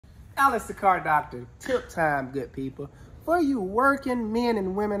Alex the Car Doctor. Tip time, good people. For you working men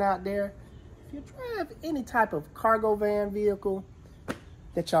and women out there, if you drive any type of cargo van vehicle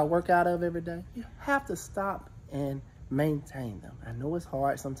that y'all work out of every day, you have to stop and maintain them. I know it's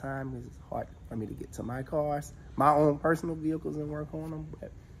hard sometimes. It's hard for me to get to my cars, my own personal vehicles, and work on them.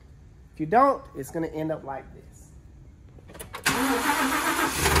 But if you don't, it's going to end up like this.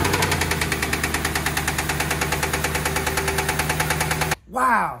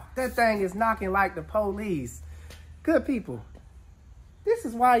 Wow, that thing is knocking like the police. Good people, this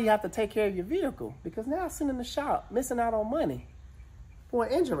is why you have to take care of your vehicle, because now it's sitting in the shop, missing out on money for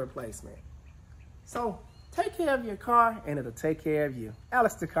an engine replacement. So take care of your car and it'll take care of you.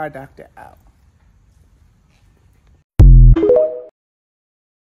 Alex the Car Doctor out.